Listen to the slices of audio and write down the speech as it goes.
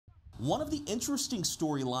One of the interesting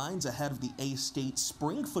storylines ahead of the A-State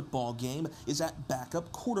spring football game is at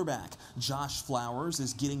backup quarterback. Josh Flowers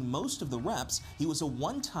is getting most of the reps. He was a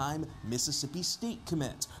one-time Mississippi State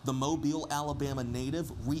commit. The Mobile, Alabama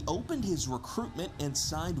native reopened his recruitment and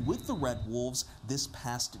signed with the Red Wolves this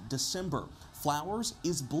past December. Flowers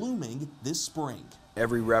is blooming this spring.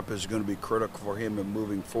 Every rep is going to be critical for him in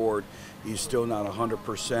moving forward. He's still not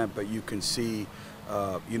 100%, but you can see,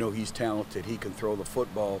 he's talented. He can throw the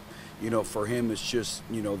football. For him, it's just,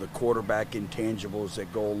 the quarterback intangibles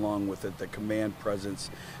that go along with it, the command presence,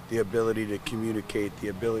 the ability to communicate, the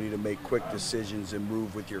ability to make quick decisions and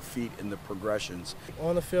move with your feet in the progressions.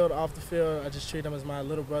 On the field, off the field, I just treat him as my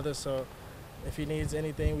little brother, so if he needs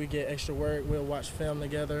anything, we get extra work. We'll watch film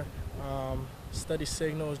together, study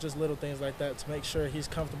signals, just little things like that to make sure he's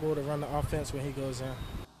comfortable to run the offense when he goes in.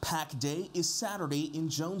 Pack Day is Saturday in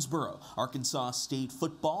Jonesboro. Arkansas State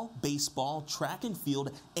football, baseball, track and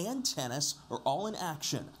field, and tennis are all in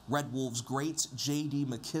action. Red Wolves greats J.D.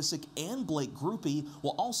 McKissick and Blake Grupe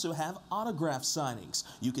will also have autograph signings.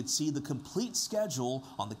 You can see the complete schedule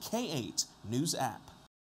on the K8 News app.